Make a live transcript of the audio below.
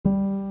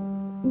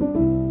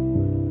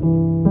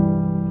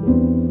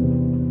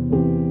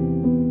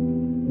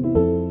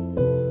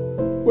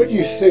When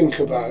you think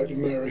about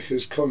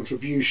America's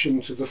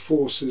contribution to the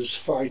forces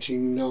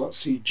fighting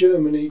Nazi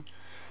Germany,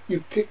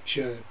 you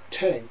picture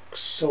tanks,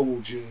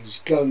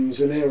 soldiers, guns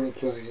and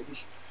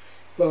aeroplanes.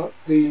 But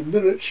the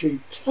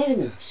military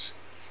planners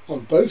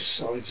on both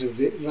sides of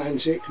the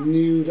Atlantic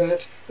knew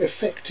that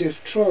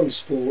effective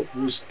transport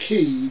was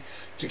key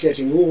to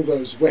getting all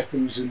those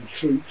weapons and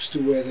troops to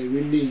where they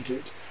were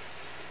needed.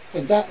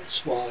 And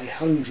that's why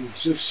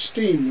hundreds of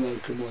steam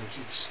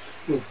locomotives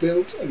were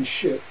built and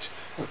shipped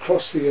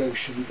across the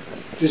ocean,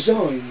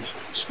 designed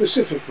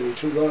specifically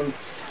to run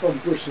on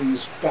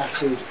Britain's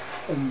battered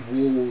and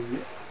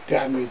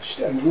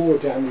war-damaged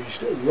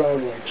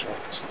railway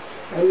tracks.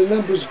 And the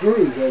numbers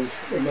grew when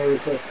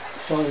America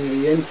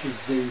finally entered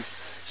the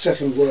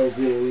Second World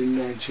War in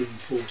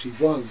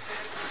 1941.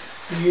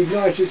 The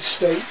United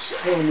States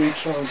Army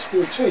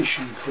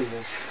Transportation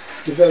Corps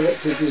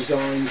developed a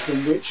design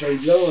from which a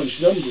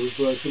large number of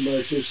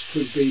locomotives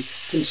could be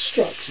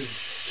constructed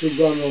to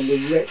run on the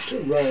wrecked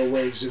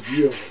railways of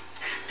Europe.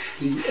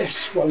 The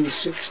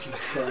S160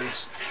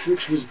 Class,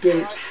 which was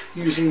built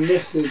using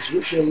methods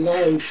which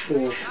allowed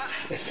for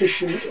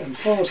efficient and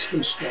fast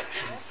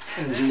construction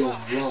and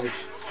long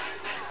life.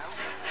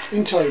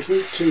 In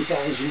total,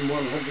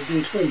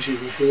 2,120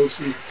 were built,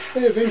 and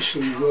they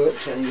eventually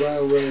worked on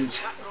railroads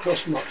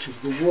across much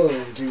of the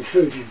world,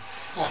 including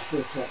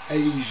Africa,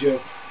 Asia,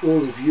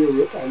 all of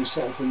Europe and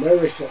South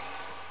America.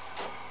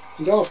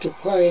 And after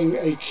playing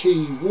a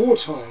key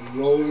wartime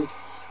role,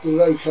 the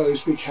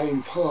locos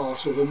became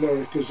part of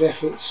America's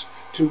efforts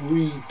to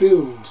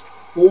rebuild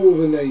all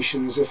the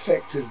nations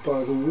affected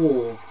by the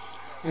war.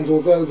 And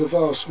although the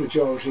vast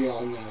majority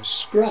are now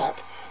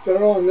scrap,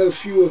 there are no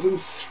fewer than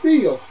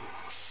 3 of them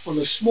on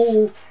a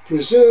small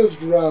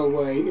preserved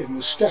railway in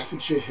the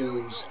Staffordshire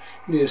Hills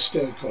near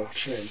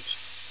Stoke-on-Trent.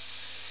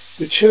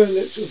 The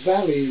Churnet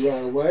Valley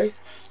Railway,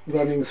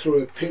 running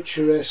through a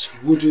picturesque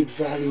wooded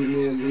valley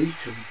near Leek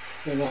and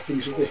then up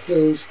into the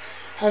hills,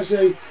 has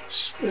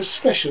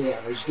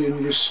specialised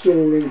in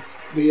restoring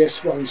the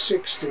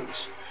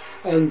S160s,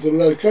 and the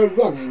loco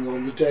running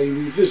on the day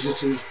we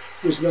visited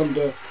was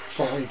number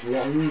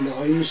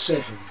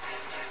 5197.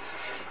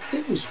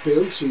 It was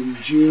built in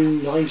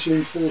June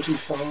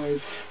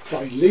 1945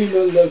 by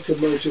Lima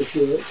Locomotive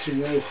Works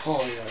in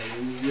Ohio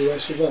in the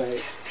US of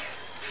A.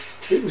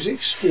 It was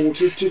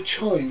exported to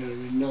China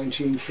in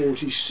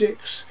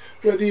 1946,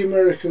 where the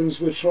Americans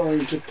were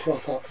trying to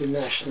prop up the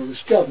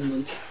nationalist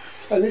government,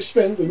 and it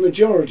spent the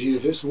majority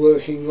of its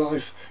working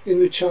life in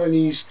the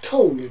Chinese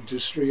coal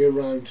industry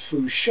around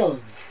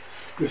Fushan,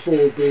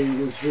 before being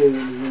withdrawn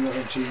in the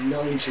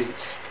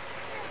 1990s.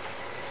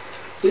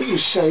 It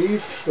was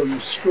saved from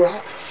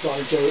scrap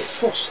by Derek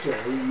Foster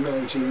in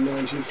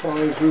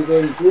 1995, who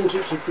then brought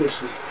it to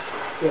Britain,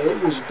 where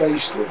it was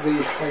based at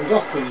the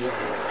Llangollen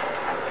Railway.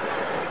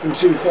 In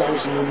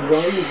 2001,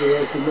 the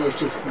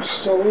locomotive was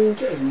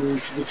sold and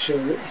moved to the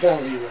Churnet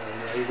Valley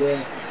Railway,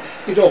 where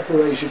it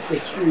operated for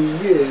 3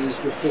 years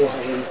before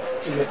having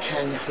a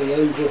mechanical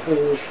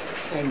overhaul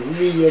and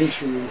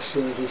re-entering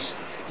service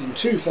in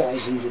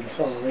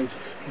 2005,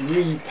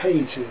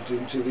 repainted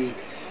into the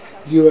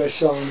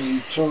US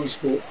Army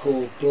Transport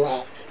Corps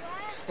black,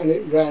 and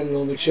it ran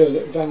on the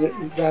Churnet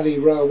Valley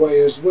Railway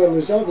as well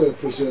as other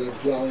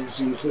preserved lines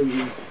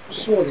including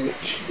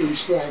Swanage,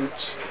 East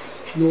Lancs,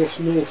 North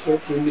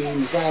Norfolk, the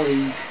Nene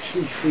Valley,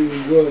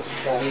 Keighley, Worth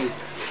Valley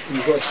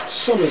and West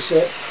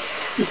Somerset,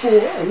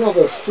 before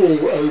another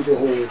full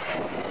overhaul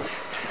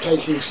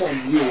taking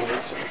some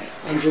years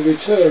and a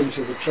return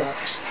to the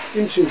tracks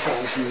in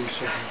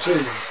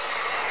 2017.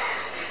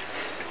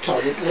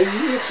 Currently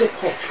it's a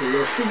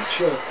popular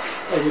feature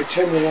of a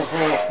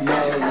 10.5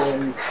 mile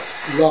long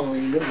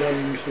line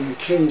running from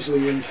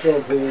Kingsley and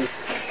Froghall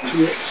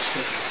to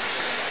Ipswich.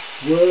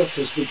 Work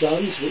has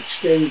begun to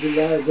extend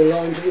the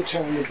line to the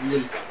town of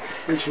Leek,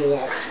 which will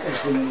act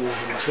as the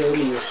northern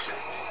terminus.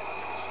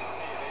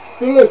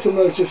 The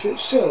locomotive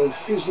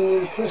itself is an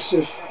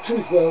impressive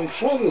and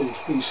well-travelled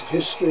piece of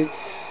history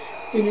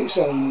in its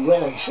own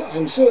right,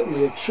 and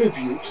certainly a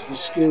tribute to the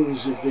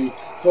skills of the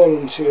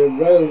volunteer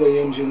railway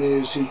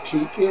engineers who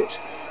keep it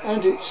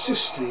and its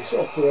sisters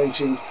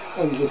operating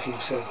and looking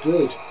so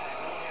good.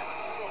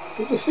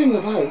 But the thing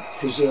about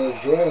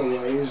preserved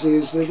railways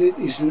is that it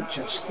isn't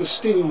just the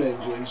steam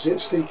engines,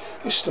 it's the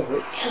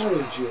historic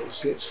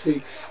carriages, it's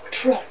the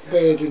track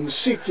bed and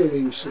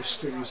signalling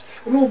systems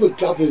and all the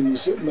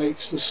gubbins that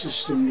makes the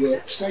system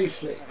work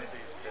safely.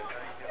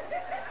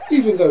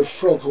 Even though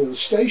Froghall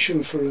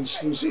Station, for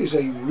instance, is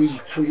a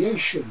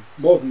recreation,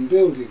 modern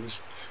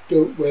buildings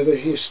built where the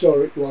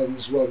historic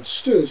ones once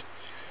stood,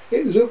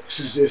 it looks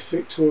as if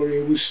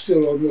Victoria was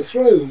still on the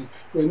throne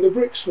when the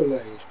bricks were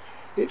laid.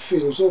 It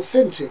feels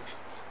authentic,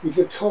 with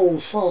the coal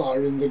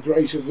fire in the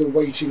grate of the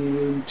waiting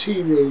room,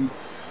 tea room,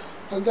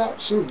 and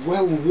that sort of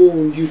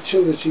well-worn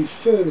utility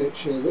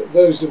furniture that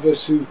those of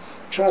us who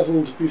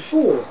travelled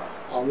before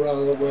our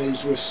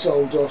railways were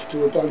sold off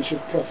to a bunch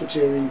of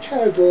profiteering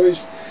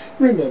cowboys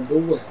remember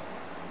well.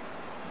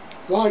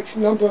 Like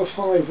number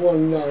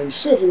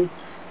 5197,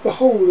 the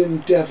whole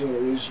endeavour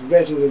is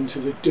redolent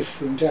of a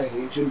different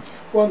age, and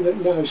one that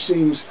now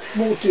seems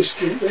more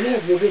distant than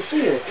ever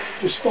before,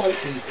 despite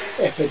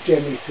the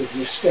epidemic of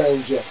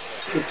nostalgia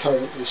we're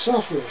currently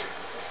suffering.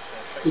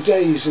 The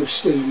days of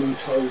steam and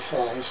coal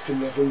fires can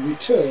never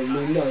return.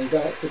 We know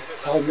that the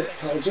climate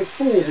can't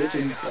afford it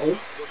in bulk.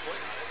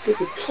 But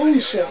the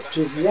concept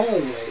of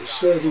railways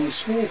serving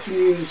small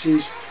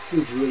communities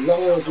with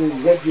reliable,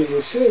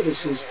 regular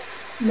services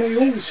may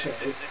also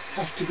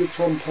have to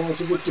become part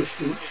of a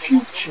different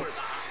future,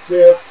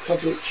 where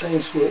public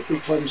transport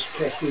becomes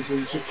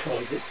preferable to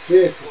private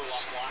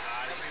vehicles.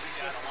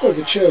 Well,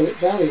 the Churlick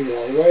Valley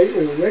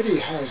Railway already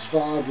has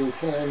viable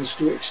plans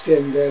to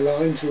extend their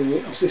line to an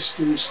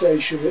existing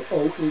station at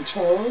Alton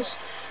Towers,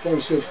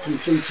 once they've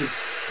completed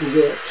the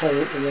work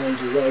currently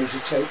underway to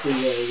take the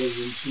railway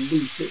into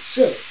Leith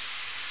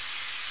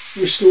itself.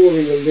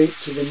 Restoring a link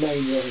to the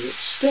main line at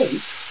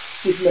Stoke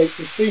would make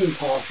the theme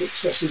park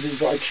accessible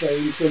by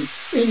train from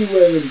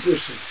anywhere in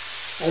Britain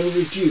and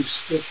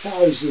reduce the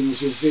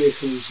thousands of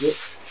vehicles that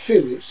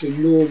fill its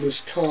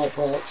enormous car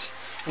parks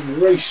and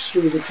race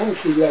through the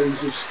country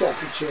lanes of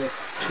Staffordshire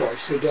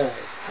twice a day.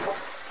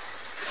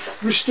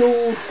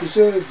 Restored,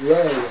 preserved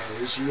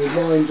railways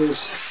remind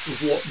us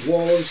of what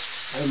was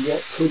and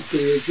what could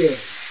be again,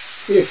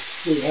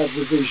 if we have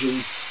the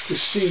vision to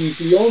see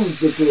beyond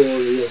the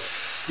glory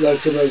of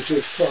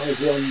locomotive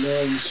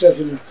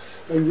 5197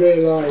 and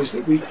realise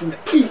that we can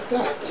keep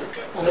that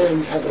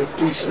and have a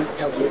decent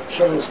public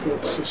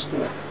transport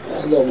system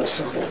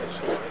alongside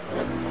it.